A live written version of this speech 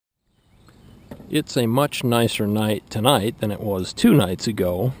It's a much nicer night tonight than it was 2 nights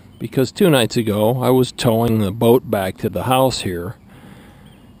ago, because 2 nights ago I was towing the boat back to the house here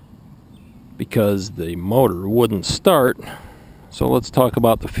because the motor wouldn't start. So let's talk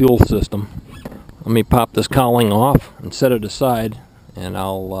about the fuel system. Let me pop this cowling off and set it aside, and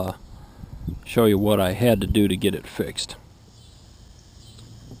I'll show you what I had to do to get it fixed.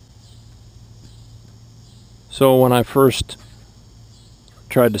 So when I first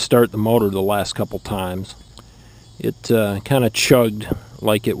tried to start the motor the last couple times, it kind of chugged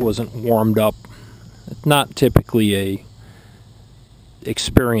like it wasn't warmed up. It's not typically a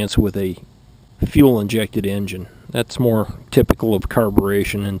experience with a fuel injected engine. That's more typical of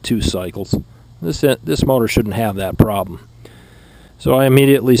carburation in 2 cycles. This motor shouldn't have that problem. So I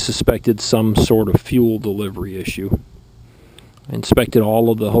immediately suspected some sort of fuel delivery issue. I inspected all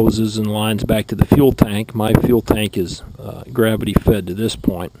of the hoses and lines back to the fuel tank. My fuel tank is gravity fed to this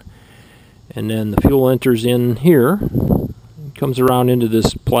point. And then the fuel enters in here, comes around into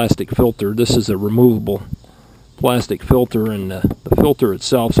this plastic filter. This is a removable plastic filter, and the filter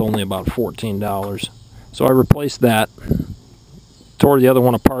itself is only about $14. So I replaced that, tore the other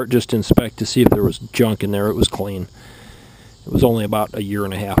one apart just to inspect to see if there was junk in there. It was clean. It was only about 1.5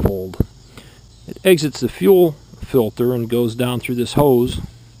 years old. It exits the fuel filter and goes down through this hose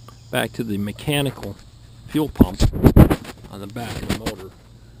back to the mechanical fuel pump on the back of the motor.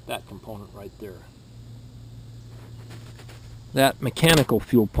 That component right there. That mechanical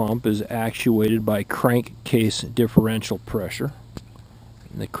fuel pump is actuated by crankcase differential pressure.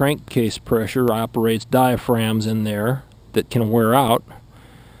 And the crankcase pressure operates diaphragms in there that can wear out,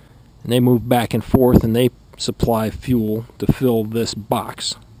 and they move back and forth, and they supply fuel to fill this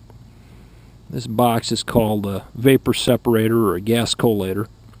box. This box is called a vapor separator or a gas collator,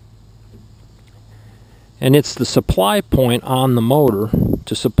 and it's the supply point on the motor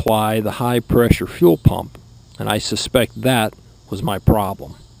to supply the high pressure fuel pump, and I suspect that was my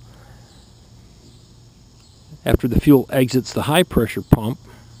problem. After the fuel exits the high pressure pump,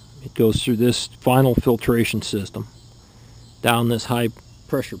 it goes through this final filtration system, down this high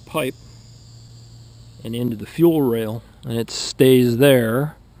pressure pipe, and into the fuel rail, and it stays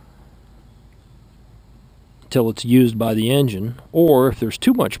there until it's used by the engine, or if there's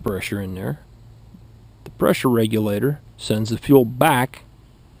too much pressure in there, the pressure regulator sends the fuel back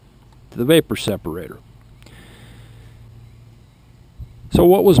to the vapor separator. So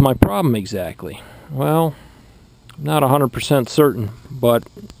what was my problem exactly? Well, I'm not 100% certain, but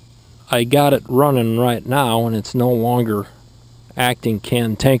I got it running right now, and it's no longer acting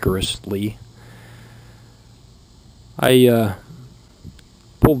cantankerously. I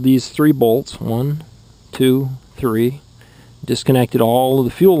pulled these 3 bolts, 1, 2, 3, disconnected all of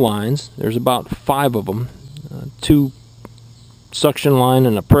the fuel lines. There's about 5 of them, 2 suction line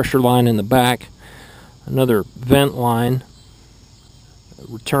and a pressure line in the back, another vent line,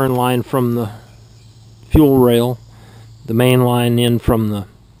 a return line from the fuel rail, the main line in from the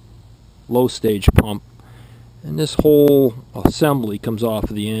low stage pump, and this whole assembly comes off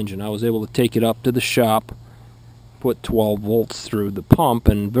of the engine. I was able to take it up to the shop, put 12 volts through the pump,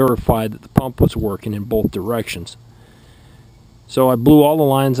 and verify that the pump was working in both directions. So I blew all the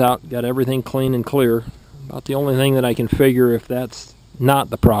lines out, got everything clean and clear. About the only thing that I can figure, if that's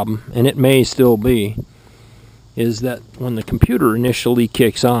not the problem, and it may still be, is that when the computer initially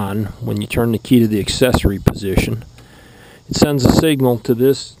kicks on, when you turn the key to the accessory position, it sends a signal to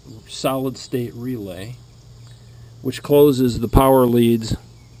this solid state relay, which closes the power leads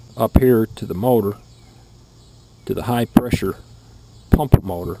up here to the motor, to the high pressure pump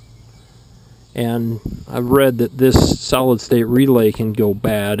motor. And I've read that this solid state relay can go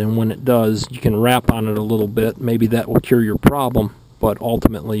bad, and when it does, you can rap on it a little bit. Maybe that will cure your problem, but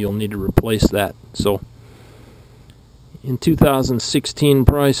ultimately you'll need to replace that. So in 2016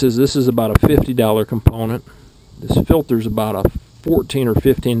 prices, this is about a $50 component. This filter's about a $14 or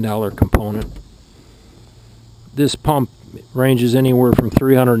 $15 component. This pump ranges anywhere from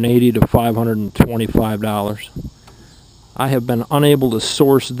 $380 to $525. I have been unable to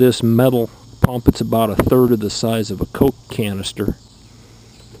source this metal pump. It's about 1/3 of the size of a Coke canister.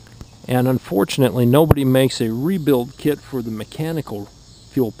 And unfortunately, nobody makes a rebuild kit for the mechanical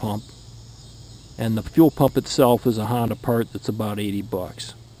fuel pump. And the fuel pump itself is a Honda part that's about 80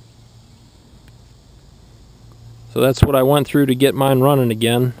 bucks. So that's what I went through to get mine running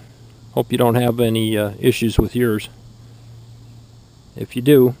again. Hope you don't have any issues with yours. If you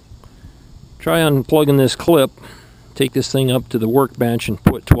do, try unplugging this clip, take this thing up to the workbench and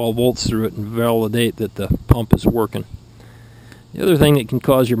put 12 volts through it and validate that the pump is working. The other thing that can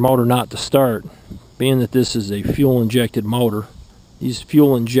cause your motor not to start, being that this is a fuel injected motor, these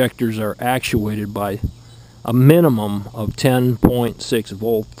fuel injectors are actuated by a minimum of 10.6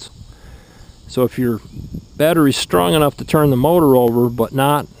 volts. So if your battery's strong enough to turn the motor over but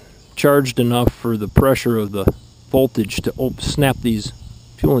not charged enough for the pressure of the voltage to snap these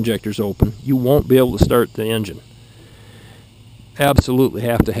fuel injectors open, you won't be able to start the engine. Absolutely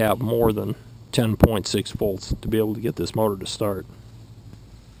have to have more than 10.6 volts to be able to get this motor to start.